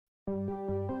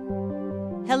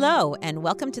Hello, and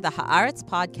welcome to the Haaretz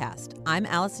podcast. I'm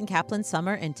Allison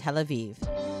Kaplan-Summer in Tel Aviv.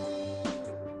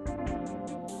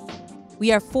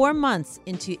 We are 4 months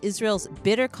into Israel's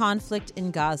bitter conflict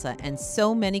in Gaza, and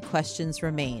so many questions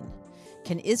remain.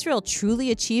 Can Israel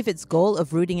truly achieve its goal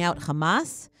of rooting out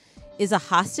Hamas? Is a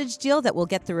hostage deal that will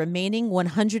get the remaining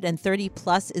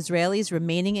 130-plus Israelis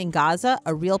remaining in Gaza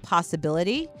a real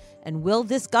possibility? And will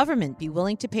this government be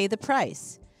willing to pay the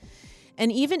price? And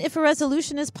even if a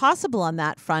resolution is possible on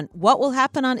that front, what will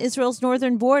happen on Israel's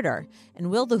northern border?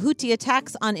 And will the Houthi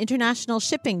attacks on international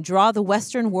shipping draw the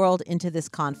Western world into this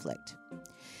conflict?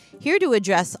 Here to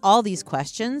address all these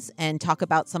questions and talk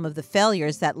about some of the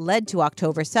failures that led to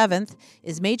October 7th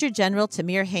is Major General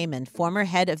Tamir Heyman, former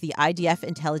head of the IDF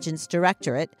Intelligence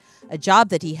Directorate, a job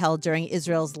that he held during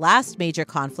Israel's last major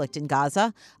conflict in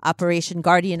Gaza, Operation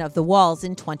Guardian of the Walls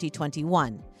in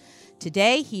 2021.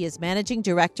 Today, he is Managing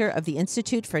Director of the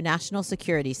Institute for National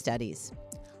Security Studies.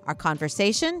 Our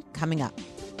conversation coming up.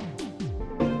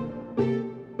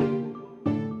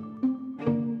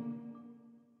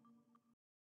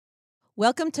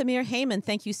 Welcome, Tamir Heyman.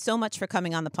 Thank you so much for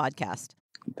coming on the podcast.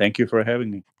 Thank you for having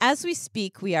me. As we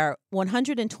speak, we are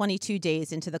 122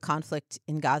 days into the conflict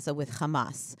in Gaza with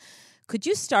Hamas. Could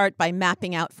you start by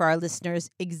mapping out for our listeners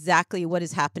exactly what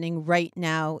is happening right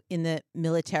now in the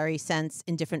military sense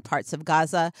in different parts of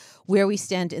Gaza, where we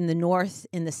stand in the north,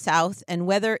 in the south, and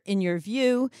whether, in your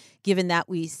view, given that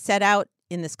we set out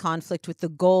in this conflict with the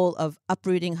goal of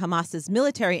uprooting Hamas's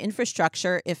military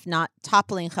infrastructure, if not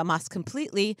toppling Hamas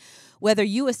completely, whether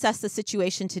you assess the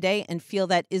situation today and feel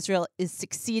that Israel is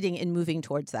succeeding in moving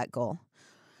towards that goal?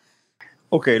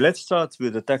 Okay, let's start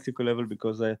with the tactical level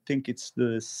because I think it's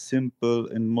the simple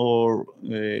and more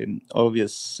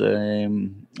obvious.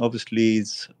 Obviously,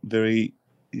 it's very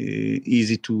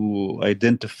easy to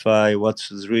identify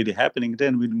what's really happening.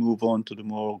 Then we'll move on to the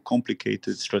more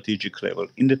complicated strategic level.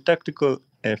 In the tactical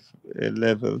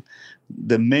level,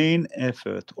 the main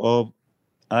effort of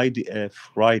IDF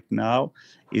right now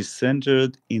is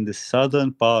centered in the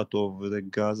southern part of the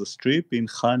Gaza Strip in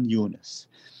Khan Yunis.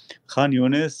 Khan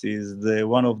Yunis is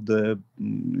one of the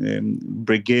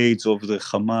brigades of the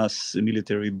Hamas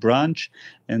military branch,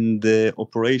 and the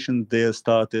operation there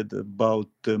started about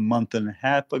a month and a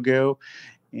half ago,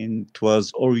 and it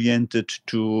was oriented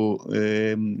to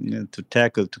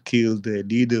kill the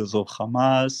leaders of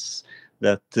Hamas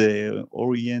that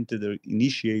oriented or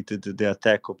initiated the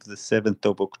attack of the 7th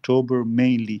of October,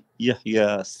 mainly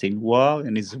Yahya Sinwar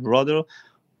and his brother,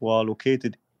 who are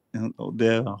located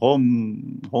their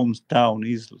hometown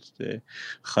is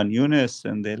Khan Yunis,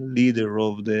 and the leader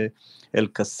of the El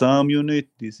Qassam unit,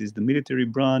 this is the military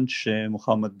branch,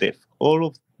 Muhammad Def. All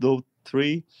of those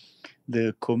three,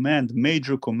 the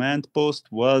major command post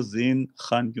was in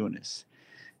Khan Yunis.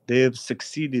 They have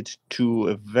succeeded to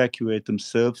evacuate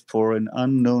themselves for an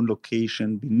unknown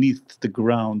location beneath the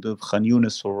ground of Khan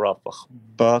Yunis or Rafah.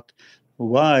 But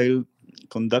while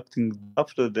conducting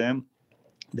after them,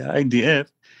 the IDF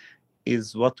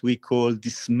is what we call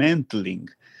dismantling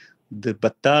the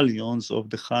battalions of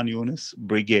the Khan Yunis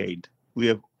brigade.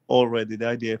 The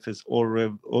IDF has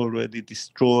already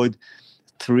destroyed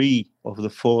 3 of the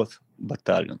 4th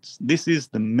battalions. This is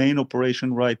the main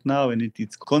operation right now, and it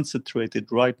is concentrated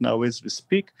right now as we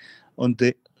speak on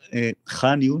the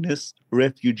Khan Yunis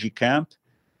refugee camp,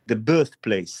 the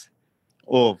birthplace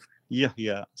of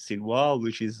Yahya Sinwar,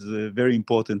 which is very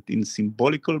important in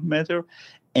symbolical matter.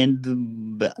 And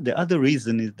the other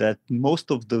reason is that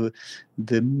most of the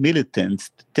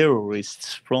militants, the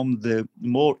terrorists from the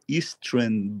more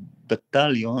eastern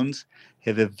battalions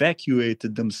have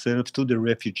evacuated themselves to the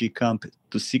refugee camp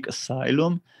to seek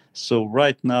asylum. So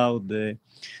right now the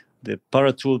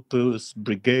paratroopers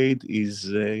brigade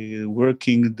is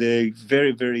working the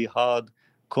very, very hard,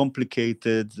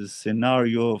 complicated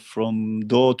scenario from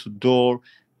door to door,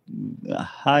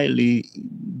 highly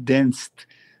dense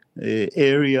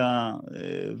area,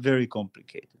 very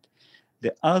complicated.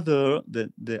 The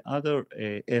other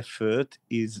effort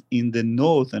is in the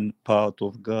northern part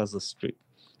of Gaza Strip.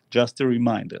 Just a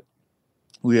reminder,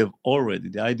 the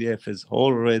IDF has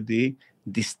already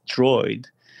destroyed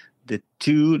the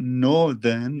 2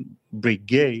 northern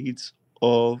brigades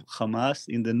of Hamas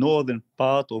in the northern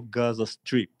part of Gaza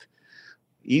Strip.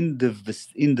 In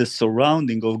the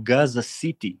surrounding of Gaza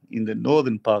City, in the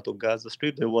northern part of Gaza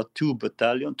Strip, there were 2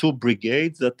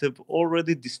 brigades that have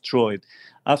already destroyed.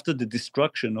 After the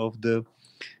destruction of the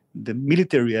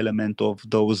military element of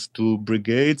those 2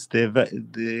 brigades,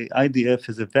 the IDF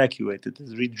has evacuated,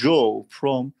 has withdrawn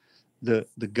from the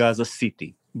Gaza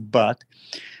City. But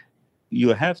you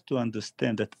have to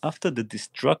understand that after the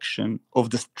destruction of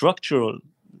the structural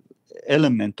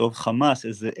element of Hamas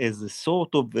as a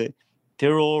sort of a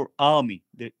terror army.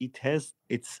 It has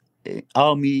its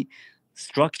army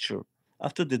structure.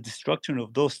 After the destruction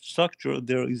of those structure,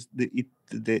 there is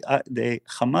the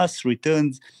Hamas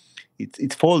returns.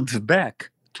 It folds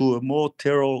back to a more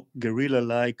terror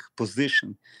guerrilla-like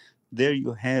position. There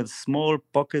you have small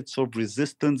pockets of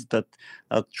resistance that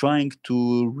are trying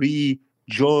to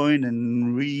rejoin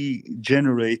and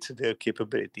regenerate their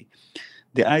capability.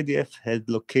 The IDF had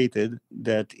located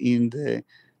that in the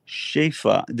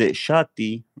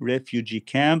Shati refugee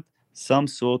camp, some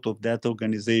sort of that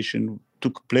organization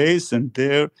took place, and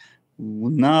there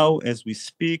now, as we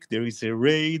speak, there is a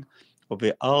raid of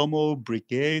the Armor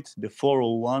Brigade, the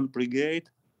 401 Brigade,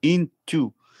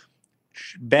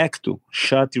 back to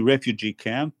Shati refugee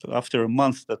camp after a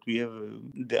month that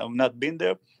they have not been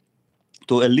there,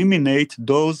 to eliminate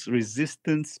those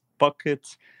resistance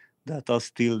pockets that are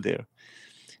still there.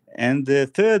 And the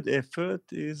third effort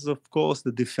is, of course,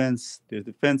 the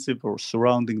defensive or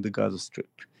surrounding the Gaza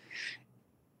Strip.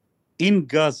 In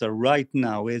Gaza right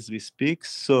now, as we speak,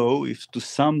 so if to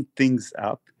sum things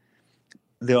up,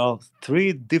 there are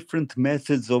three different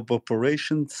methods of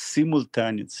operation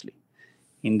simultaneously.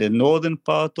 In the northern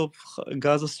part of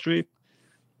Gaza Strip,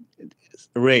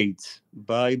 raids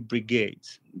by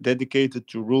brigades dedicated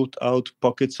to root out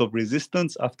pockets of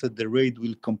resistance. After the raid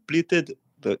will completed,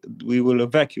 we will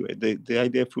evacuate. The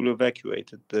IDF will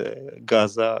evacuate the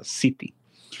Gaza city.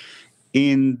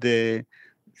 In the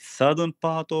southern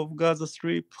part of Gaza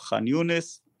Strip, Khan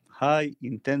Yunis, high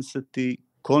intensity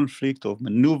conflict of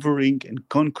maneuvering and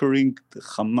conquering the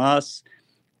Hamas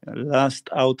last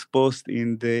outpost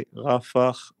in the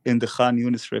Rafah, in the Khan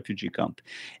Yunis refugee camp.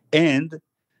 And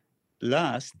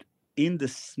last, in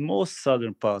the most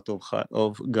southern part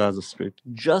of Gaza Strip,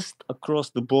 just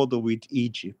across the border with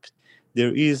Egypt,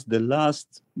 there is the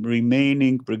last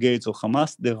remaining brigades of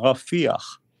Hamas, the Rafiah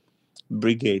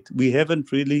brigade. We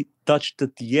haven't really touched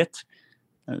it yet,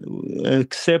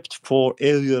 except for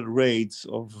aerial raids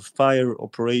of fire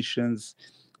operations,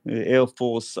 Air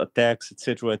Force attacks,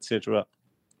 etc.,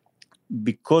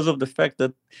 because of the fact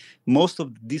that most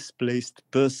of the displaced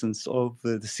persons, of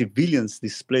the civilians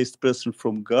displaced persons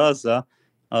from Gaza,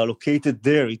 are located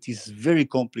there. It is very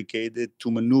complicated to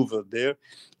maneuver there.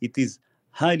 It is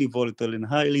highly volatile and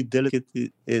highly delicate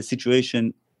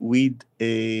situation with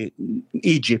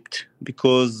Egypt,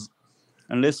 because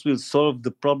unless we'll solve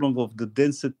the problem of the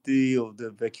density of the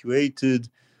evacuated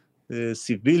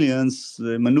civilians,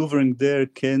 maneuvering there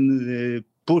can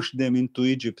push them into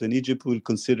Egypt, and Egypt will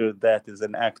consider that as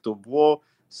an act of war.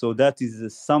 So that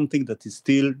is something that is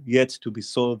still yet to be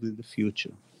solved in the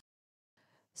future.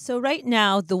 So right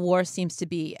now, the war seems to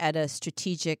be at a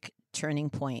strategic turning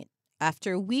point.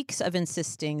 After weeks of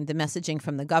insisting, the messaging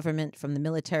from the government, from the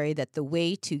military, that the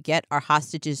way to get our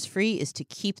hostages free is to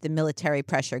keep the military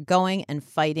pressure going and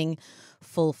fighting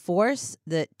full force,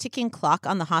 the ticking clock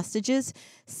on the hostages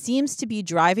seems to be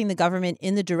driving the government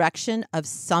in the direction of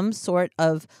some sort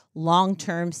of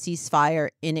long-term ceasefire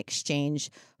in exchange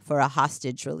for a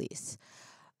hostage release.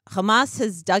 Hamas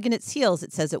has dug in its heels.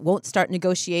 It says it won't start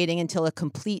negotiating until a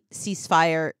complete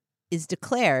ceasefire is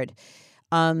declared.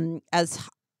 As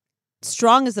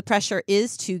strong as the pressure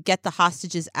is to get the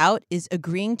hostages out, is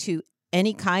agreeing to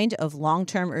any kind of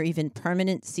long-term or even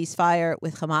permanent ceasefire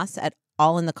with Hamas at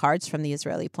all in the cards from the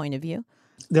Israeli point of view?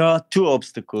 There are two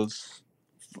obstacles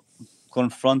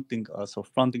confronting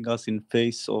us in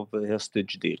face of a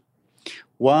hostage deal.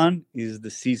 One is the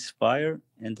ceasefire,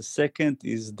 and the second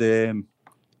is the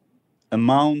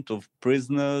amount of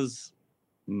prisoners,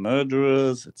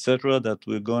 murderers, etc., that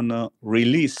we're gonna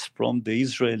release from the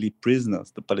Israeli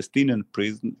prisoners, the Palestinian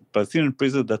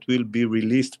prisoners that will be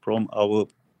released from our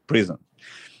prison.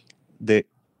 The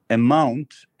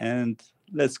amount, and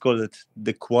let's call it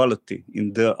the quality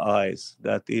in their eyes,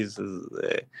 that is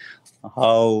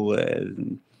how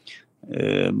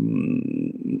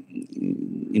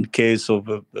in case of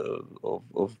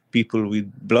people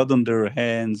with blood on their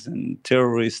hands and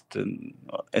terrorists, and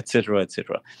etc.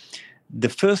 The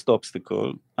first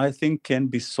obstacle, I think, can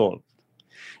be solved.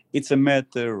 It's a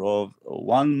matter of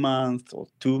 1 month or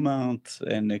 2 months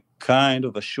and a kind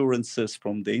of assurances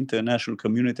from the international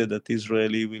community that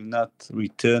Israel will not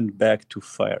return back to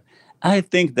fire. I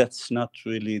think that's not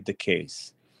really the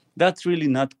case. That's really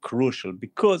not crucial,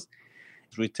 because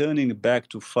returning back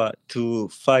to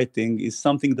fighting is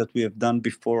something that we have done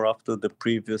before after the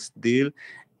previous deal.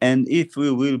 And if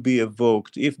we will be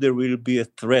evoked, if there will be a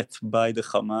threat by the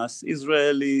Hamas,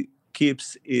 Israeli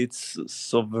keeps its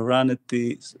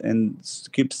sovereignty and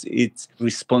keeps its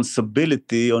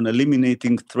responsibility on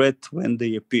eliminating threat when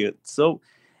they appear. So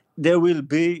there will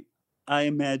be I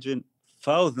imagine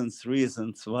thousands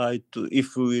reasons why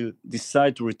if we will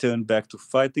decide to return back to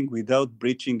fighting without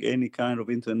breaching any kind of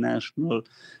international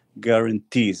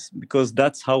guarantees, because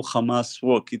that's how Hamas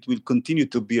work. It will continue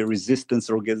to be a resistance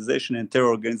organization and terror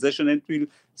organization, and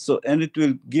it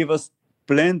will give us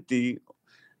plenty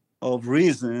of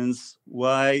reasons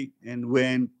why and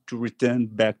when to return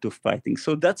back to fighting.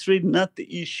 So that's really not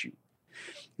the issue.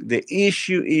 The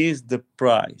issue is the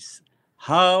price.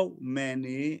 How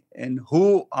many and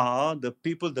who are the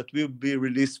people that will be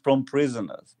released from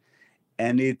prisoners?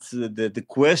 And it's the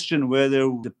question whether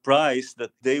the price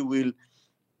that they will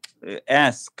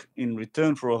ask in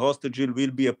return for a hostage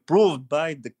will be approved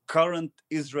by the current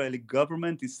Israeli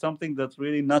government is something that's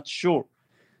really not sure.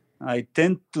 I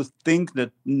tend to think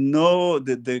that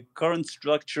the current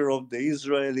structure of the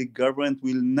Israeli government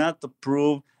will not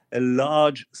approve a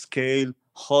large-scale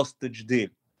hostage deal.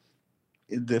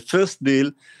 In the first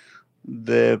deal,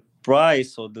 the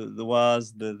price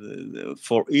was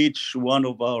for each one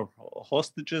of our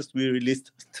hostages, we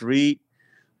released 3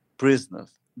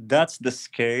 prisoners. That's the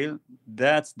scale,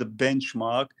 that's the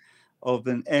benchmark of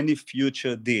any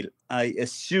future deal. I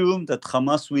assume that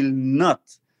Hamas will not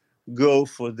go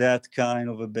for that kind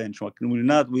of a benchmark and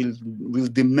will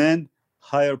demand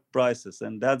higher prices,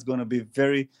 and that's going to be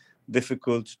very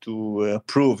difficult to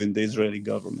approve in the Israeli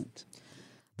government.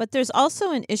 But there's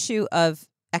also an issue of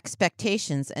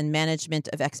expectations and management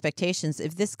of expectations.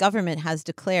 If this government has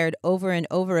declared over and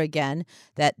over again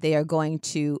that they are going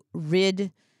to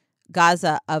rid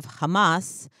Gaza of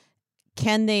Hamas,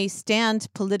 can they stand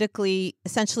politically,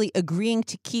 essentially agreeing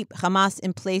to keep Hamas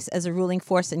in place as a ruling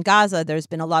force in Gaza? There's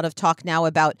been a lot of talk now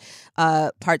about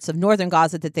parts of northern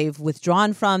Gaza that they've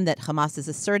withdrawn from, that Hamas is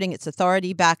asserting its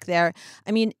authority back there.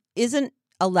 I mean, isn't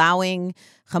allowing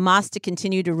Hamas to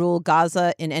continue to rule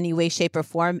Gaza in any way, shape, or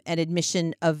form an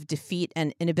admission of defeat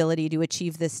and inability to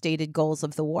achieve the stated goals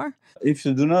of the war? If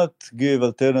you do not give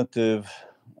alternative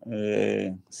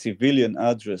civilian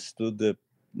address to the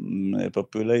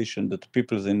population, that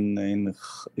people in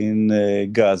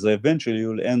Gaza, eventually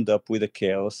you'll end up with a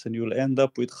chaos and you'll end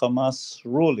up with Hamas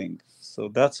ruling. So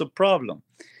that's a problem.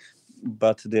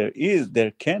 But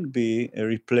there can be a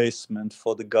replacement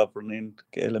for the governing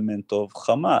element of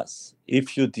Hamas.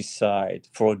 If you decide,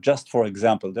 for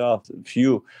example, there are a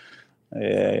few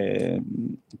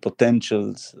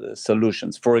potential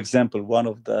solutions. For example, one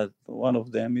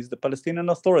of them is the Palestinian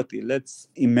Authority. Let's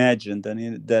imagine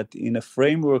that in a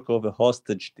framework of a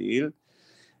hostage deal,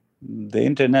 the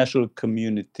international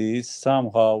community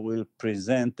somehow will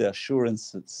present the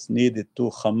assurances needed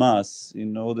to Hamas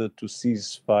in order to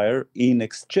cease fire in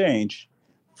exchange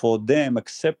for them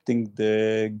accepting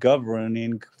the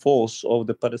governing force of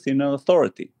the Palestinian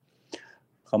Authority.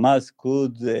 Hamas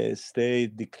could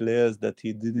declares that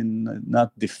he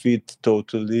not defeat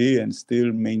totally and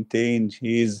still maintain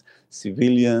his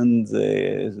civilian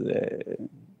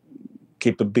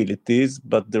capabilities,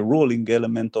 but the ruling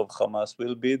element of Hamas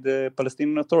will be the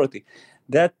Palestinian Authority.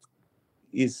 That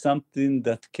is something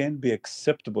that can be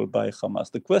acceptable by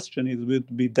Hamas. The question is,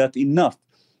 would be that enough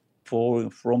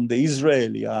from the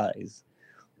Israeli eyes?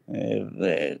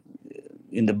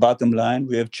 In the bottom line,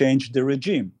 we have changed the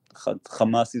regime.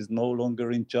 Hamas is no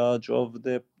longer in charge of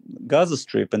the Gaza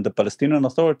Strip, and the Palestinian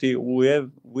Authority, we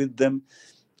have with them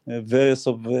various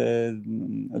of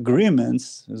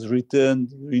agreements, has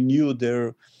renewed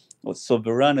their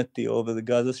sovereignty over the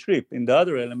Gaza Strip. In the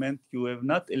other element, you have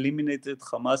not eliminated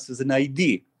Hamas as an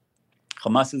ID.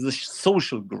 Hamas is a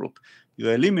social group. You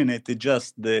eliminated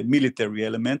just the military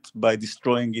element by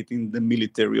destroying it in the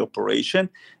military operation,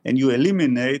 and you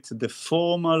eliminate the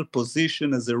formal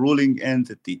position as a ruling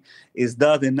entity. Is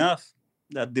that enough?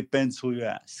 That depends who you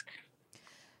ask.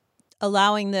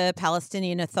 Allowing the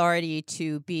Palestinian Authority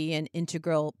to be an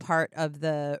integral part of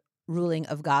the ruling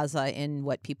of Gaza in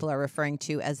what people are referring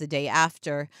to as the day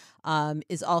after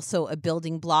is also a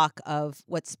building block of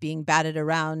what's being batted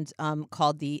around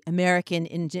called the American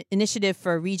Initiative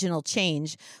for Regional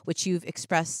Change, which you've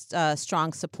expressed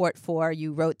strong support for.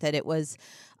 You wrote that it was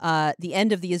the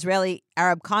end of the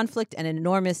Israeli-Arab conflict and an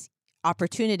enormous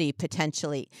opportunity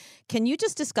potentially. Can you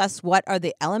just discuss what are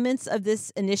the elements of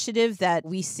this initiative that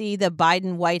we see the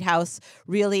Biden White House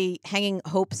really hanging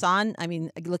hopes on? I mean,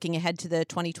 looking ahead to the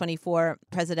 2024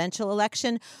 presidential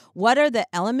election, what are the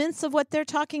elements of what they're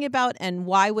talking about, and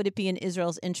why would it be in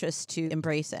Israel's interest to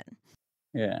embrace it?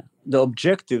 Yeah, the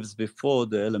objectives before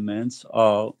the elements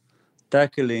are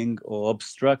tackling or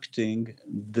obstructing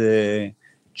the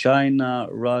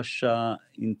China-Russia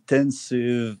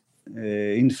intensive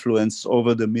influence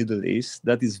over the Middle East.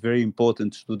 That is very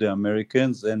important to the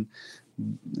Americans, and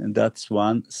And that's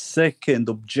one. Second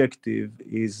objective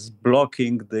is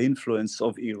blocking the influence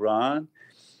of Iran.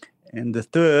 And the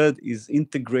third is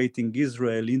integrating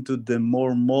Israel into the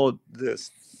more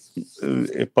modest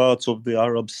parts of the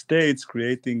Arab states,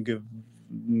 creating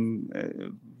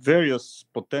various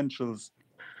potentials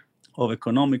of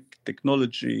economic,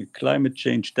 technology, climate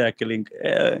change tackling,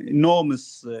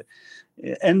 enormous,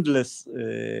 endless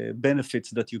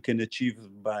benefits that you can achieve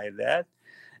by that.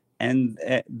 And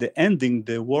the ending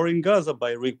the war in Gaza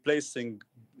by replacing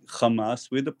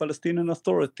Hamas with the Palestinian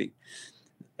Authority.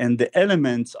 And the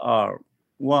elements are,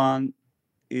 one,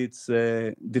 it's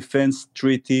a defense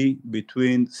treaty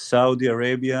between Saudi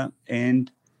Arabia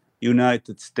and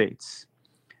United States.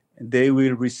 They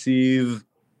will receive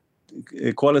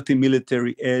a quality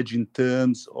military edge in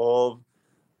terms of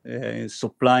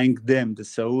supplying them, the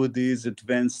Saudis,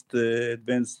 advanced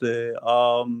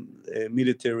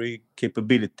military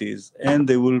capabilities, and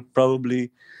they will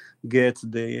probably get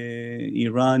the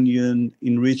Iranian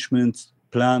enrichment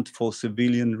plant for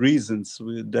civilian reasons.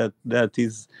 That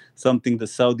is something the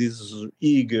Saudis are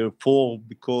eager for,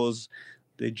 because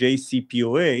the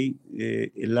JCPOA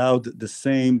allowed the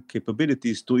same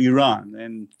capabilities to Iran,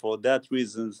 and for that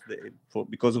reasons,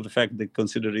 because of the fact they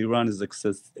consider Iran as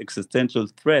existential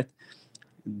threat,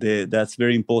 that's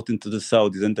very important to the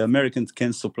Saudis, and the Americans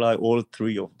can supply all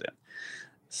three of them.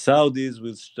 Saudis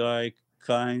will strike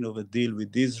kind of a deal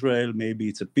with Israel. Maybe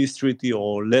it's a peace treaty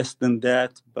or less than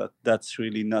that, but that's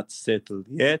really not settled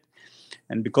yet.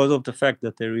 And because of the fact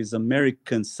that there is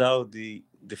American-Saudi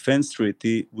defense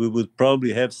treaty, we would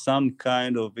probably have some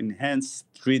kind of enhanced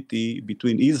treaty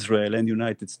between Israel and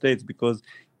United States, because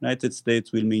United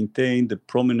States will maintain the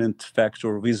prominent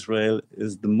factor of Israel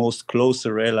as the most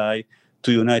closer ally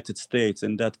to United States,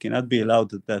 and that cannot be allowed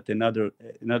that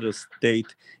another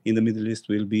state in the Middle East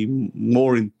will be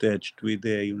more attached with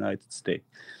the United States.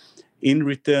 In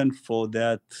return for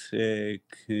that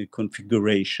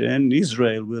configuration,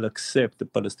 Israel will accept the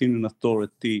Palestinian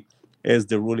Authority as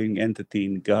the ruling entity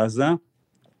in Gaza.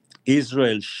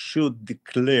 Israel should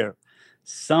declare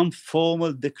some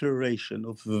formal declaration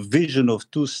of a vision of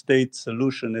two-state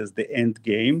solution as the end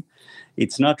game.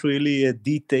 It's not really a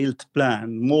detailed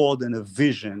plan, more than a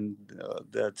vision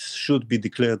that should be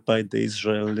declared by the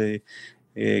Israeli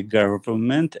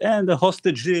government, and the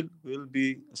hostage deal will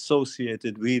be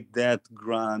associated with that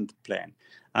grand plan.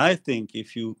 I think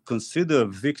if you consider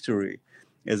victory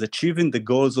as achieving the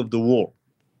goals of the war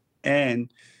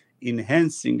and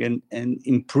enhancing and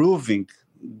improving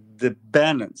the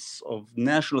balance of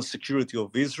national security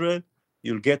of Israel,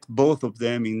 you'll get both of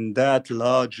them in that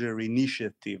larger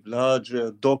initiative,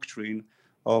 larger doctrine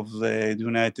of the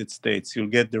United States. You'll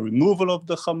get the removal of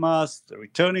the Hamas, the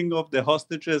returning of the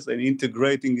hostages, and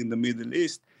integrating in the Middle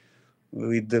East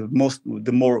with the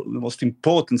most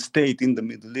important state in the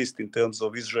Middle East in terms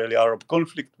of Israeli-Arab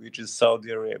conflict, which is Saudi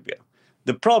Arabia.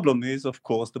 The problem is, of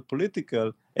course, the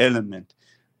political element.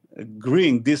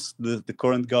 Agreeing the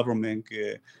current government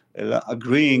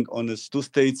agreeing on a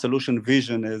two-state solution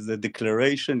vision as a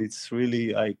declaration, it's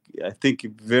really, I think,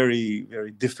 very,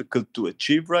 very difficult to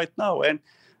achieve right now. And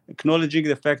acknowledging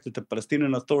the fact that the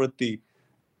Palestinian Authority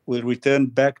will return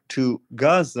back to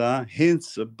Gaza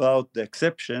hints about the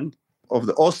exception of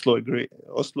the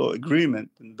Oslo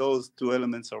Agreement, and those two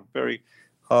elements are very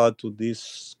hard to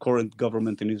this current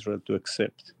government in Israel to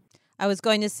accept. I was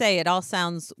going to say it all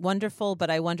sounds wonderful,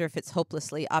 but I wonder if it's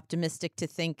hopelessly optimistic to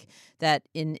think that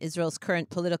in Israel's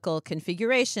current political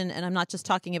configuration, and I'm not just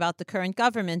talking about the current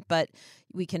government, but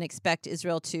we can expect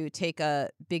Israel to take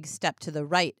a big step to the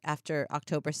right after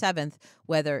October 7th,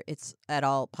 whether it's at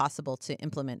all possible to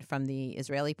implement from the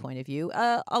Israeli point of view,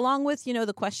 along with,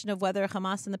 the question of whether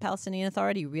Hamas and the Palestinian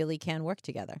Authority really can work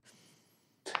together.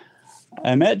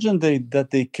 I imagine that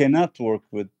they cannot work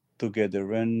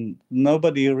together, and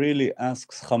nobody really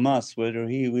asks Hamas whether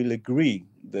he will agree.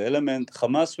 The element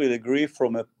Hamas will agree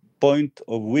from a point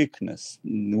of weakness.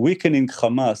 Weakening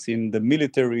Hamas in the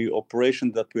military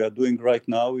operation that we are doing right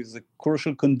now is a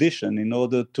crucial condition in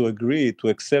order to agree to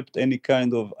accept any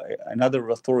kind of another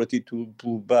authority to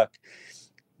pull back,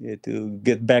 to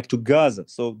get back to Gaza.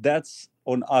 So that's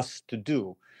on us to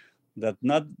do. That's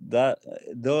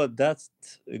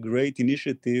a great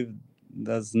initiative,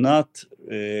 does not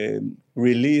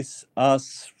release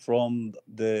us from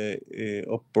the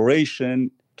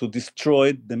operation to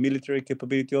destroy the military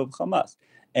capability of Hamas.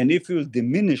 And if you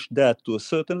diminish that to a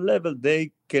certain level,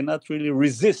 they cannot really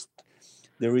resist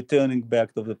the returning back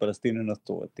of the Palestinian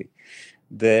Authority.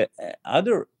 The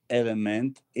other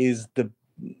element is the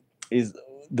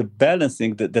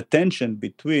balancing, the tension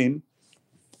between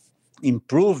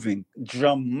improving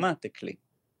dramatically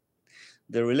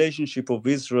the relationship of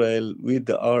Israel with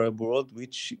the Arab world,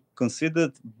 which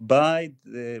considered by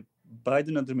the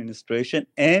Biden administration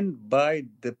and by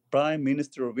the Prime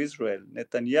Minister of Israel,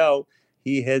 Netanyahu,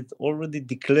 he had already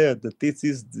declared that this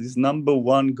is his number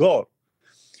one goal.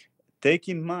 Take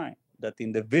in mind that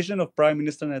in the vision of Prime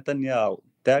Minister Netanyahu,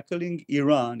 tackling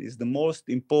Iran is the most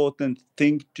important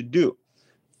thing to do.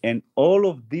 And all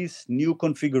of this new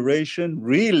configuration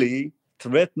really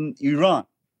threaten Iran.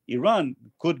 Iran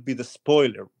could be the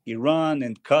spoiler. Iran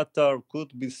and Qatar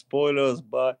could be spoilers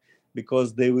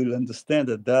because they will understand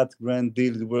that grand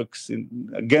deal works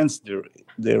against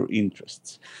their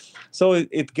interests. So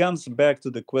it comes back to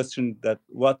the question that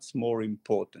what's more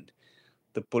important,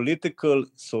 the political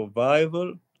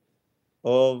survival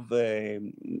of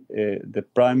the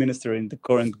prime minister in the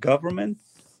current government,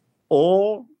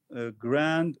 or a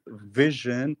grand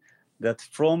vision that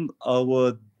from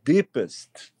our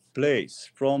deepest place,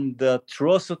 from the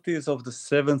atrocities of the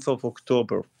 7th of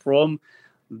October, from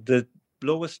the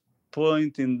lowest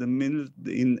point in the middle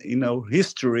in our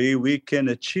history, we can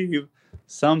achieve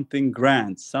something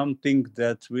grand, something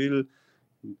that will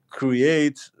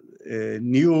create a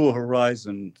new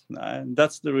horizon. And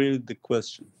that's really the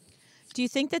question. Do you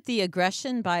think that the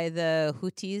aggression by the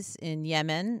Houthis in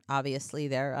Yemen, obviously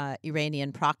they're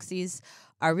Iranian proxies,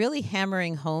 are really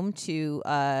hammering home to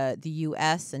the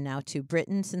U.S. and now to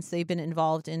Britain, since they've been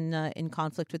involved in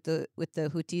conflict with the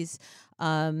Houthis,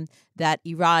 that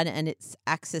Iran and its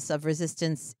axis of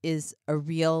resistance is a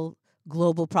real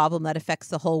global problem that affects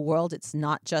the whole world? It's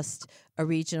not just a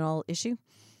regional issue?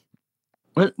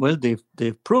 Well,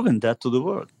 they've proven that to the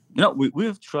world.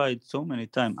 We've tried so many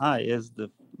times.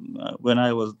 When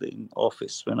I was in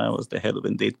office, when I was the head of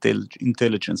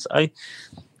intelligence, I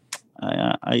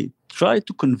tried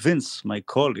to convince my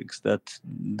colleagues that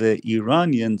the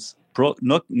Iranians'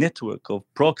 network of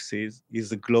proxies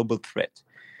is a global threat,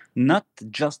 not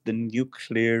just the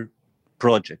nuclear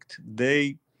project.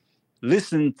 They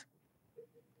listened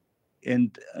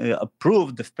and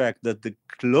approved the fact that the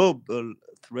global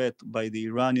threat by the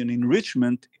Iranian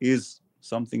enrichment is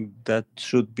something that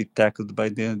should be tackled by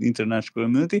the international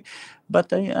community.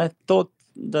 But I thought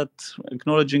that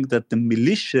acknowledging that the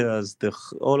militias,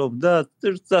 all of that,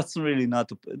 that's really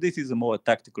not. This is a more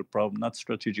tactical problem, not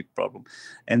strategic problem.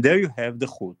 And there you have the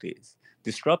Houthis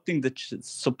disrupting the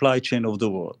supply chain of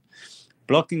the world,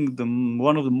 blocking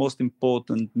one of the most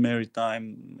important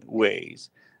maritime ways,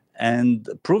 and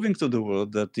proving to the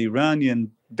world that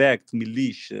Iranian-backed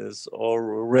militias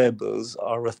or rebels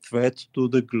are a threat to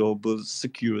the global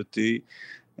security,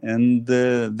 and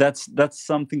that's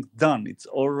something done. It's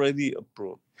already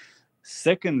approved.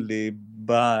 Secondly,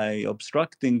 by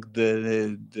obstructing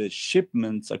the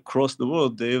shipments across the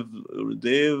world,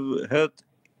 they've hurt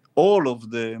all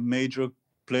of the major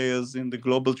players in the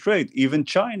global trade, even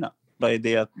China.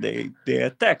 They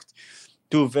attacked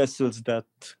two vessels that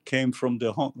came from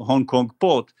the Hong Kong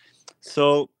port.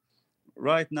 So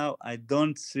right now, I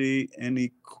don't see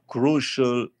any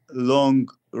crucial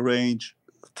long-range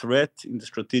threat in the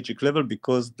strategic level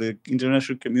because the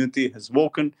international community has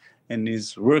woken and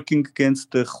is working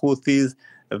against the Houthis.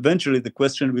 Eventually, the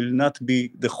question will not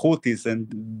be the Houthis and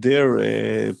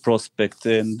their prospect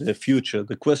and the future.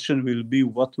 The question will be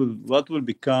what will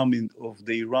become of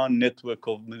the Iran network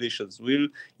of militias. Will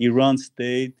Iran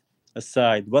stay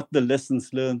aside? What the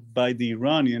lessons learned by the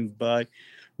Iranian by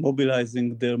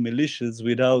mobilizing their militias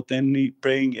without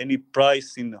paying any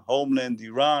price in homeland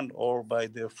Iran or by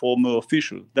their former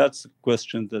officials? That's a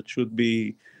question that should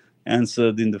be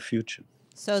answered in the future.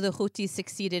 So the Houthis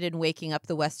succeeded in waking up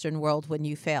the Western world when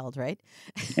you failed, right?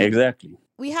 Exactly.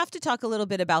 We have to talk a little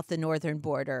bit about the northern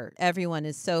border. Everyone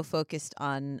is so focused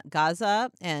on Gaza,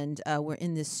 and we're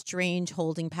in this strange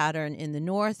holding pattern in the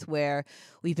north where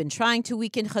we've been trying to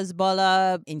weaken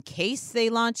Hezbollah in case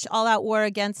they launch all-out war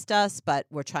against us, but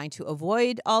we're trying to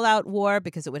avoid all-out war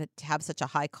because it would have such a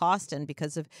high cost and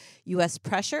because of U.S.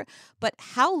 pressure. But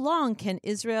how long can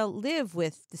Israel live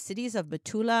with the cities of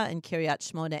Metula and Kiryat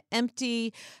Shmona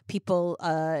empty, people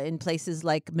in places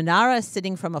like Menara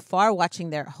sitting from afar watching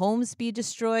their homes be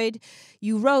destroyed?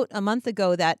 You wrote a month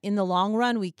ago that in the long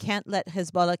run, we can't let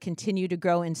Hezbollah continue to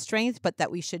grow in strength, but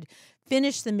that we should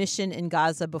finish the mission in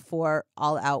Gaza before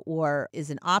all-out war is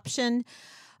an option.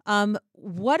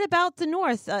 What about the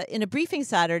north? In a briefing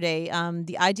Saturday,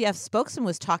 the IDF spokesman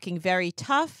was talking very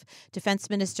tough. Defense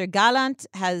Minister Gallant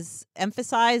has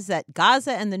emphasized that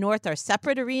Gaza and the north are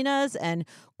separate arenas, and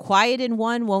quiet in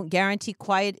one won't guarantee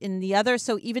quiet in the other.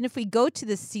 So even if we go to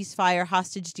the ceasefire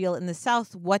hostage deal in the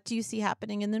south, what do you see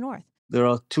happening in the north? There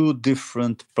are two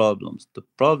different problems. The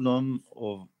problem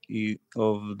of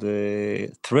of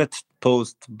the threat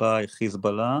posed by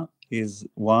Hezbollah is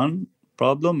one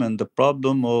problem, and the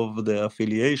problem of the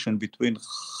affiliation between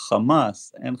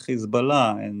Hamas and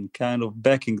Hezbollah and kind of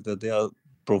backing that they are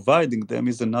providing them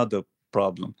is another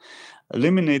problem.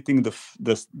 Eliminating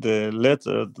the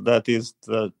letter that is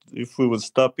that if we will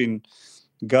stop in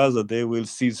Gaza, they will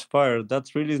cease fire.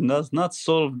 That really does not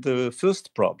solve the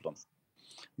first problem.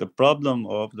 The problem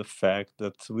of the fact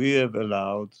that we have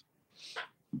allowed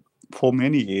for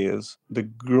many years the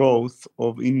growth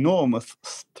of enormous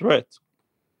threat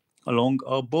along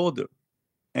our border.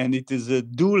 And it is a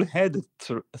dual-headed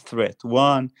threat.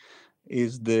 One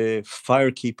is the fire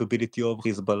capability of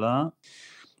Hezbollah,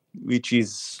 which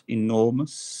is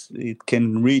enormous. It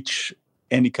can reach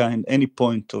any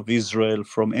point of Israel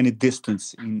from any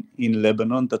distance in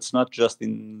Lebanon. That's not just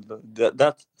in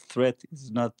that threat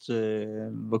is not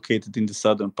located in the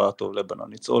southern part of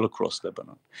Lebanon. It's all across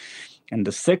Lebanon. And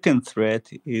the second threat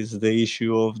is the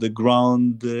issue of the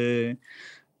ground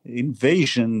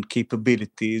invasion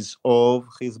capabilities of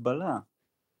Hezbollah.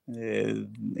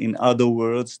 In other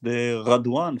words, the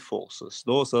Radwan forces.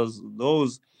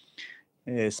 Those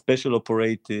special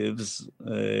operatives,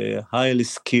 highly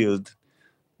skilled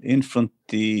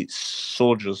infantry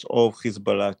soldiers of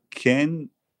Hezbollah can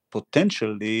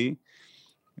potentially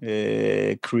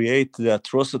create the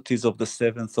atrocities of the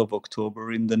 7th of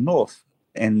October in the north.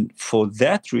 And for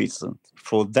that reason,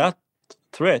 for that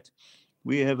threat,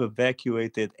 we have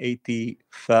evacuated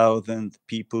 80,000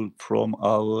 people from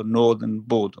our northern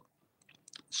border.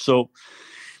 So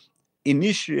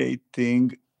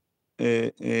initiating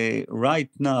right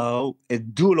now a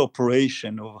dual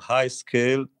operation of high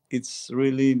scale, it's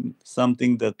really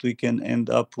something that we can end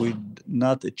up with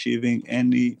not achieving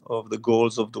any of the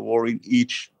goals of the war in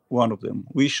each one of them.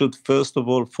 We should first of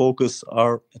all focus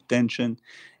our attention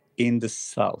in the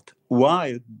south.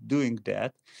 While doing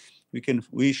that,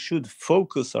 we should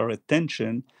focus our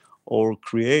attention or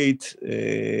create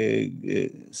the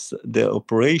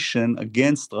operation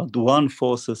against Radwan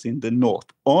forces in the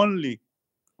north. Only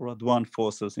Radwan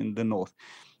forces in the north.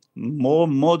 More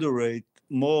moderate,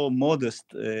 more modest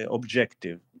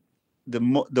objective. The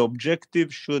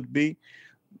objective should be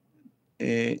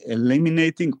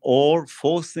eliminating or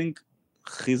forcing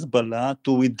Hezbollah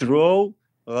to withdraw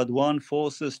Radwan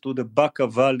forces to the Bekaa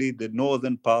Valley, the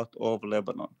northern part of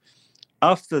Lebanon.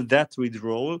 After that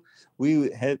withdrawal, we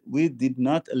did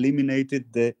not eliminate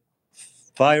the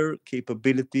fire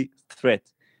capability threat.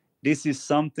 This is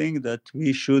something that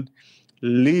we should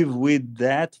live with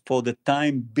that for the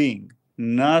time being,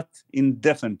 not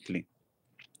indefinitely.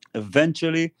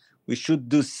 Eventually, we should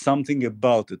do something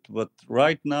about it. But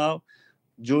right now,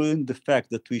 during the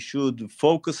fact that we should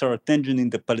focus our attention in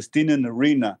the Palestinian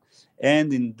arena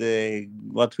and in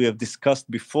what we have discussed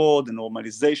before, the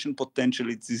normalization potential,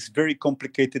 it is very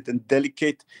complicated and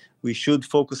delicate. We should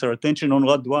focus our attention on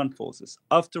Radwan forces.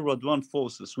 After Radwan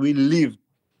forces, we leave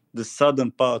the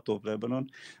southern part of Lebanon.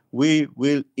 We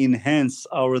will enhance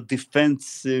our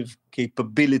defensive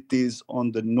capabilities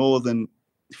on the northern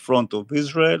front of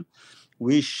Israel.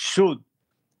 We should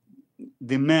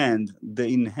demand the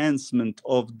enhancement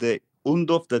of the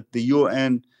UNDOF, that the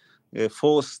UN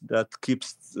force that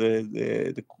keeps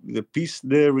the peace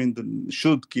there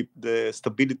should keep the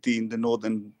stability in the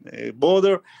northern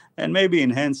border, and maybe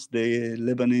enhance the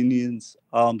Lebanese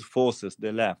armed forces,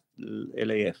 the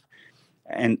LAF.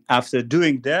 And after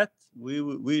doing that,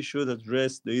 we should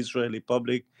address the Israeli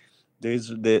public,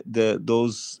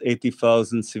 those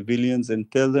 80,000 civilians,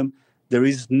 and tell them there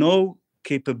is no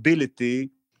capability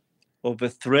of a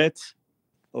threat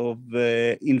of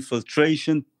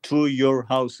infiltration to your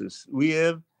houses. We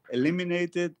have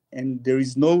eliminated, and there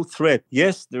is no threat.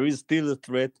 Yes, there is still a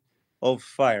threat of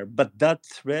fire, but that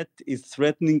threat is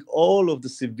threatening all of the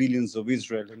civilians of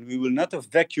Israel, and we will not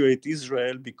evacuate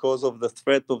Israel because of the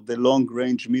threat of the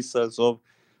long-range missiles of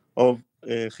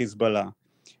Hezbollah.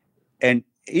 And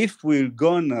if we're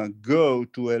gonna go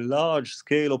to a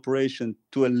large-scale operation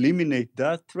to eliminate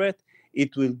that threat,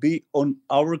 it will be on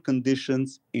our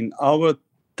conditions, in our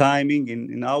timing,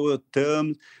 in our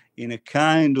terms, in a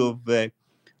kind of a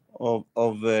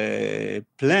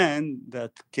plan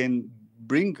that can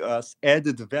bring us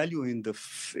added value in the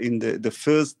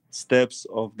first steps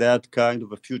of that kind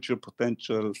of a future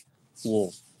potential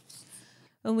war.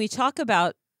 When we talk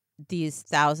about these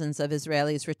thousands of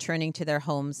Israelis returning to their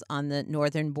homes on the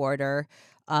northern border,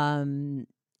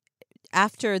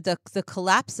 after the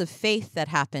collapse of faith that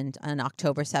happened on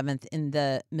October 7th in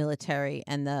the military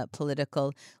and the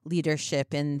political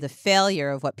leadership, and the failure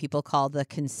of what people call the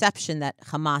conception that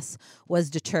Hamas was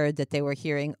deterred, that they were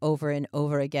hearing over and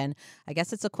over again, I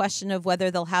guess it's a question of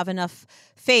whether they'll have enough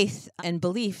faith and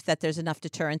belief that there's enough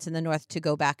deterrence in the north to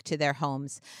go back to their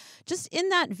homes. Just in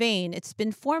that vein, it's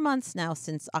been 4 months now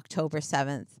since October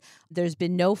 7th. There's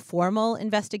been no formal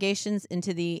investigations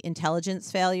into the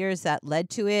intelligence failures that led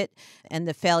to it, and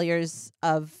the failures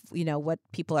of, what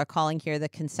people are calling here the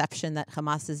conception that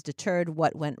Hamas is deterred,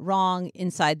 what went wrong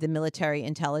inside the military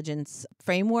intelligence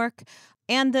framework,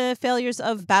 and the failures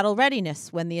of battle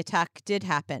readiness when the attack did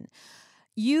happen.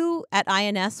 You at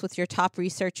INS, with your top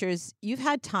researchers, you've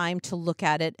had time to look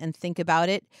at it and think about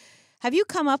it. Have you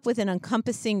come up with an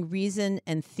encompassing reason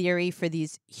and theory for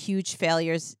these huge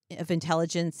failures of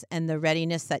intelligence and the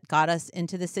readiness that got us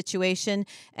into the situation?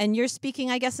 And you're speaking,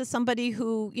 I guess, as somebody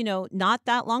who, not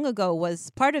that long ago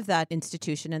was part of that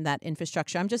institution and that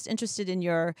infrastructure. I'm just interested in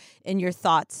your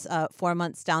thoughts 4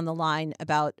 months down the line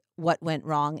about what went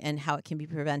wrong and how it can be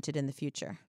prevented in the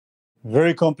future.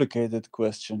 Very complicated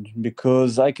question,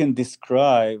 because I can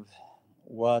describe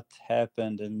what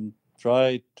happened and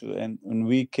try to, and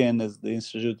we can, as the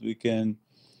institute, we can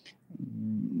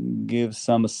give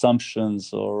some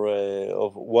assumptions or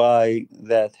of why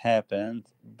that happened,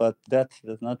 but that's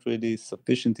not really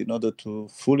sufficient in order to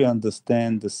fully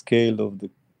understand the scale of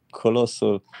the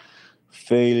colossal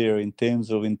failure in terms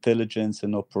of intelligence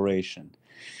and operation.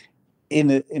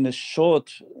 In a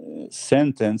short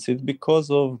sentence, it's because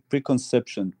of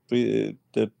preconception. The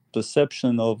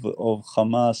perception of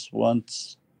Hamas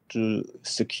wants to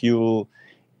secure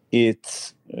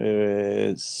its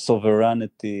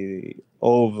sovereignty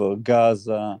over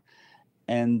Gaza,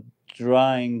 and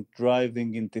driving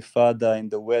intifada in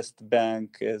the West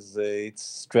Bank as its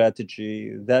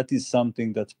strategy. That is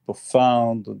something that's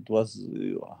profound. It was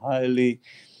highly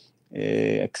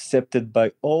accepted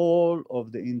by all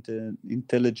of the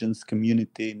intelligence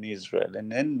community in Israel.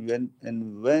 And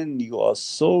then when you are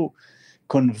so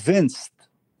convinced,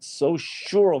 so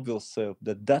sure of yourself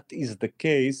that is the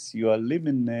case, you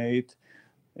eliminate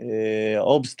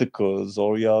obstacles,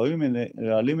 or you are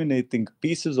eliminating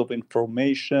pieces of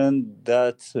information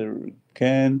that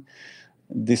can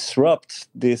disrupt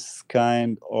this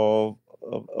kind of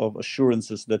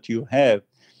assurances that you have.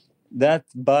 That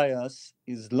bias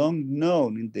is long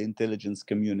known in the intelligence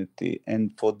community,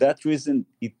 and for that reason,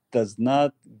 it does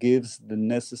not give the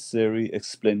necessary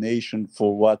explanation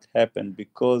for what happened,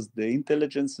 because the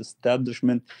intelligence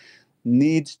establishment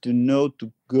needs to know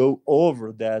to go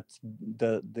over that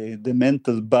the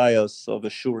mental bias of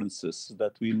assurances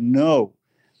that we know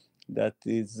that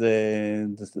is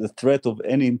the threat of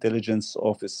any intelligence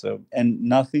officer, and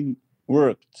nothing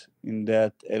worked in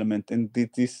that element. And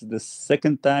it is the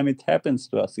second time it happens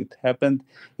to us. It happened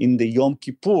in the Yom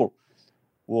Kippur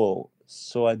war.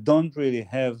 So I don't really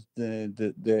have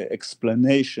the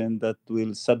explanation that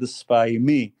will satisfy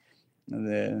me.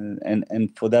 And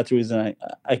for that reason,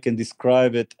 I can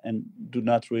describe it and do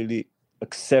not really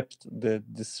accept this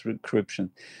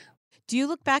description. Do you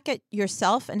look back at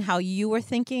yourself and how you were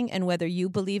thinking and whether you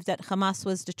believe that Hamas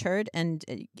was deterred? And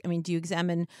do you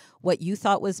examine what you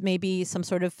thought was maybe some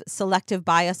sort of selective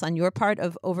bias on your part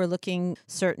of overlooking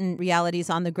certain realities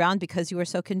on the ground because you were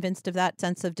so convinced of that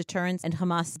sense of deterrence and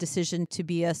Hamas' decision to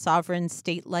be a sovereign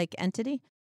state-like entity?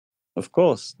 Of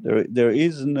course, there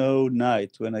is no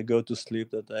night when I go to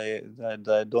sleep that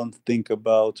I don't think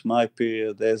about my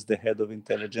period as the head of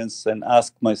intelligence and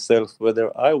ask myself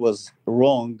whether I was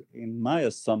wrong in my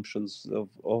assumptions of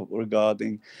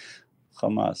regarding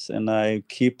Hamas. And I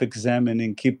keep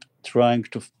examining, keep trying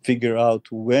to figure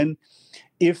out when,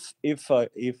 if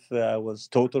I was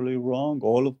totally wrong,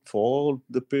 for all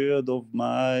the period of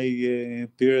my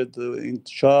period in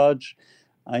charge.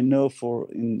 I know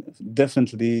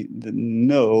definitely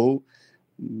no,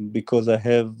 because I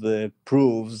have the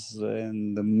proofs,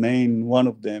 and the main one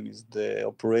of them is the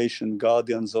Operation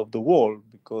Guardians of the Wall,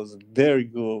 because there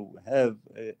you have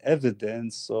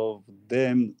evidence of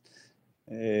them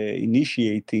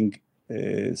initiating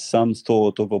some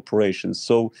sort of operation.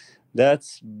 So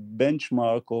that's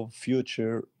benchmark of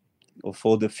future, or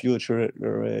for the future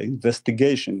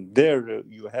investigation. There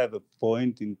you have a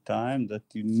point in time that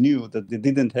you knew that they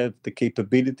didn't have the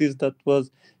capabilities that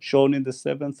was shown in the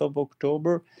 7th of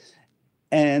October.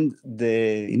 And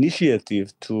the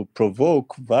initiative to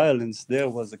provoke violence there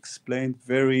was explained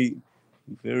very,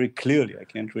 very clearly. I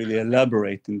can't really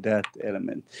elaborate in that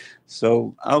element.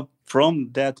 So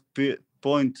from that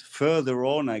point further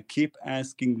on, I keep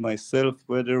asking myself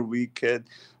whether we could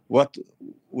what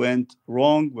went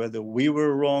wrong, whether we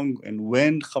were wrong, and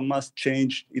when Hamas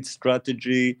changed its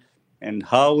strategy, and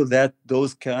how that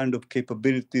those kind of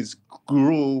capabilities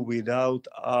grew without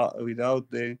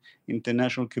the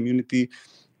international community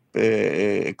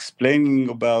explaining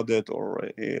about it or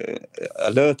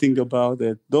alerting about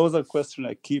it. Those are questions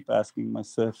I keep asking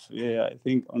myself, I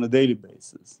think, on a daily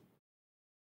basis.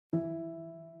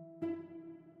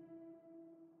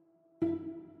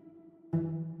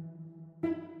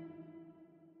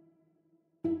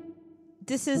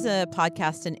 This is a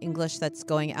podcast in English that's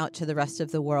going out to the rest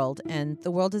of the world, and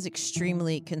the world is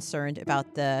extremely concerned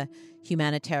about the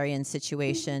humanitarian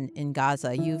situation in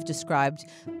Gaza. You've described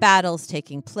battles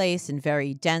taking place in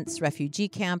very dense refugee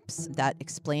camps. That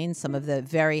explains some of the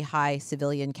very high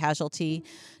civilian casualty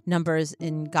numbers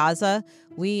in Gaza.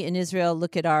 We in Israel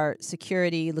look at our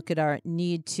security, look at our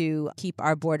need to keep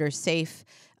our borders safe,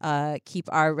 keep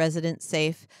our residents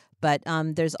safe. But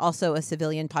there's also a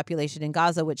civilian population in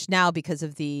Gaza, which now, because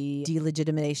of the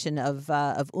delegitimation of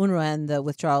UNRWA and the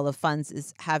withdrawal of funds,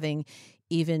 is having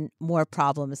even more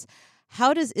problems.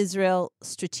 How does Israel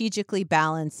strategically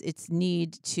balance its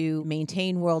need to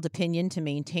maintain world opinion, to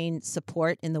maintain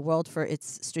support in the world for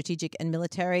its strategic and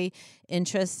military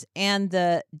interests, and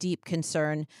the deep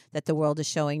concern that the world is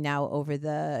showing now over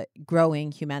the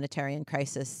growing humanitarian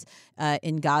crisis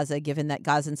in Gaza, given that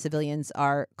Gazan civilians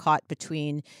are caught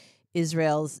between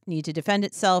Israel's need to defend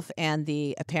itself and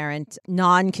the apparent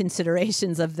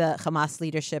non-considerations of the Hamas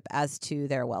leadership as to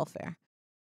their welfare?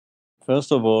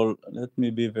 First of all, let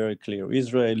me be very clear.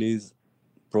 Israel is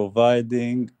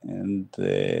providing and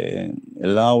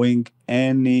allowing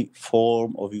any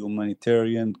form of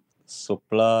humanitarian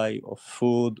supply of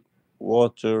food,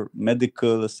 water,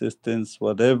 medical assistance,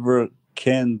 whatever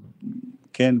can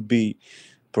be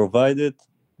provided.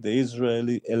 The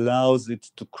Israeli allows it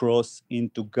to cross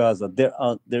into Gaza.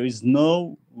 There is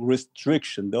no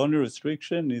restriction. The only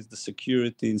restriction is the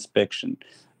security inspection.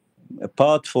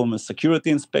 Apart from a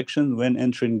security inspection when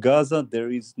entering Gaza, there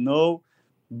is no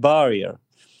barrier.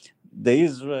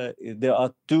 There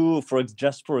are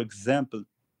just for example,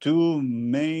 two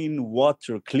main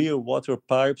clear water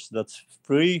pipes that's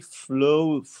free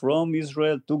flow from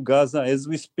Israel to Gaza as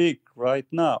we speak right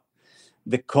now.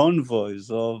 The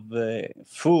convoys of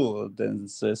food and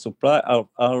supply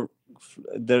are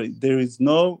there is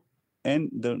no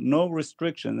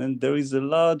restriction, and there is a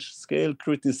large scale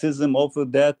criticism over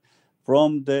that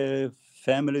from the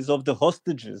families of the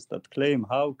hostages that claim,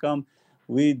 how come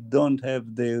we don't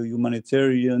have the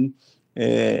humanitarian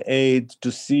aid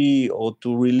to see or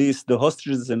to release the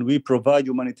hostages, and we provide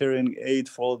humanitarian aid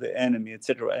for the enemy,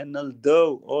 etc. And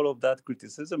although all of that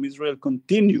criticism, Israel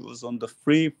continues on the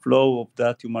free flow of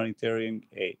that humanitarian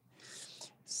aid.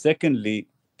 Secondly,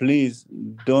 please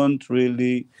don't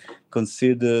really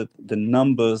consider the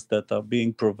numbers that are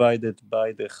being provided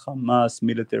by the Hamas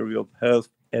Military of Health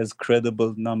as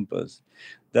credible numbers.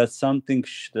 That's something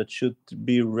that should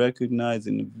be recognized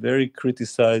in a very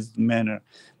criticized manner.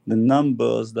 The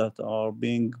numbers that are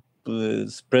being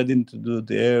spread into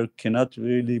the air cannot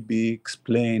really be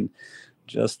explained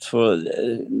just for...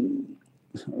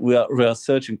 we are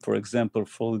searching, for example,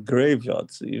 for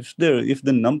graveyards. If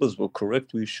the numbers were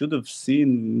correct, we should have seen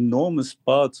enormous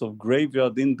parts of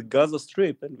graveyard in the Gaza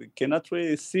Strip, and we cannot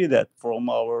really see that from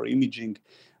our imaging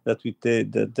that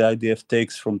that the IDF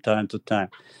takes from time to time.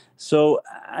 So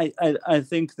I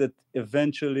think that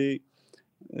eventually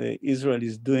Israel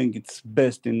is doing its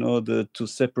best in order to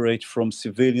separate from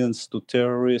civilians to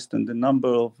terrorists, and the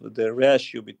number of the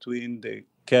ratio between the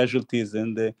casualties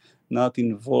and the not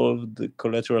involved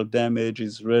collateral damage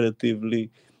is relatively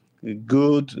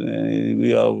good.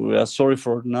 We are sorry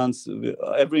for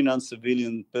every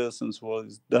non-civilian person who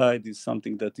has died is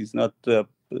something that is not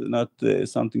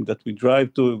something that we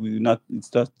drive to.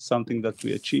 It's not something that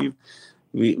we achieve.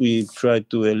 We try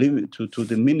to eliminate to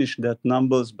diminish that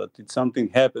numbers, but if something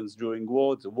happens during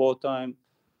wartime,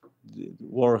 the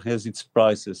war has its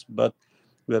prices. But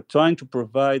we are trying to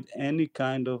provide any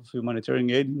kind of humanitarian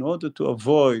aid in order to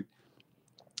avoid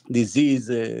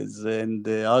diseases and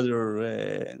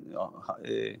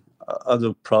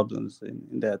other problems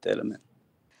in that element.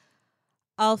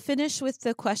 I'll finish with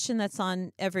the question that's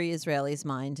on every Israeli's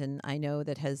mind, and I know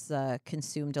that has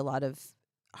consumed a lot of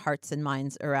hearts and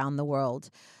minds around the world.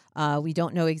 We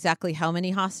don't know exactly how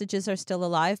many hostages are still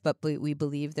alive, but we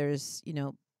believe there's,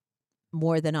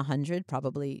 more than 100,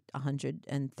 probably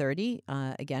 130.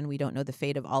 Again, we don't know the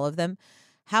fate of all of them.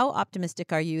 How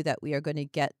optimistic are you that we are going to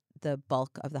get the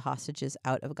bulk of the hostages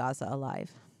out of Gaza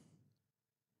alive?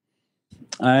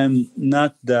 I'm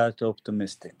not that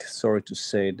optimistic, sorry to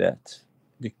say that,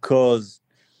 because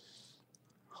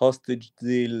hostage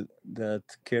deal that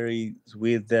carries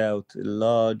without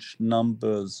large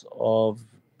numbers of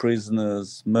prisoners,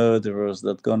 murderers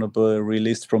that gonna be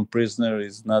released from prisoner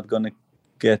is not gonna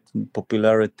get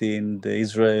popularity in the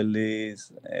Israeli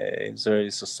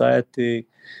society,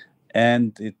 and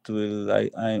it will.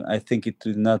 I think it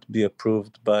will not be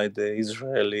approved by the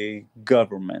Israeli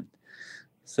government.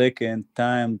 Second,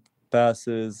 time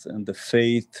passes, and the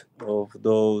fate of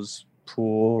those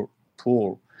poor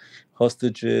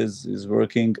hostages is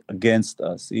working against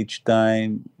us each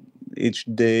time. Each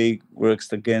day works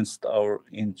against our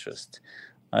interest.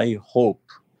 I hope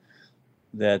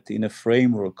that in a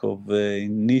framework of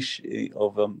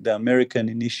the American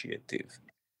initiative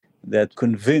that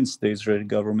convinced the Israeli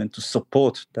government to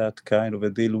support that kind of a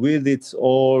deal with its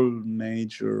all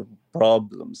major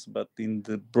problems. But in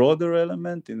the broader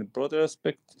element, in the broader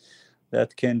aspect,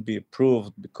 that can be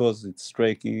approved because it's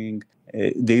striking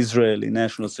the Israeli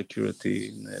national security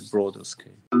in a broader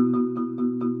scale.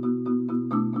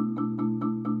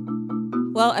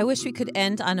 Well, I wish we could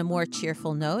end on a more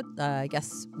cheerful note. I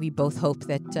guess we both hope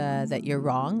that you're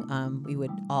wrong. We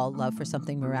would all love for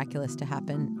something miraculous to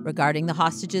happen regarding the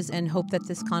hostages and hope that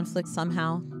this conflict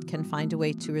somehow can find a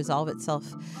way to resolve itself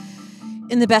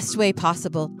in the best way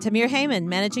possible. Tamir Heyman,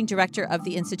 Managing Director of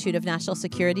the Institute of National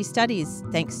Security Studies,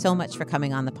 thanks so much for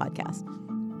coming on the podcast.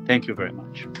 Thank you very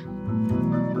much.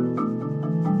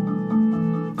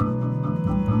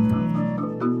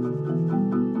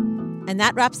 And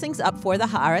that wraps things up for the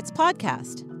Haaretz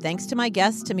podcast. Thanks to my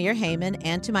guest, Tamir Heyman,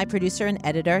 and to my producer and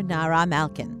editor, Nara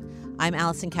Malkin. I'm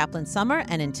Alison Kaplan-Summer,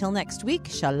 and until next week,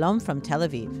 shalom from Tel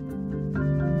Aviv.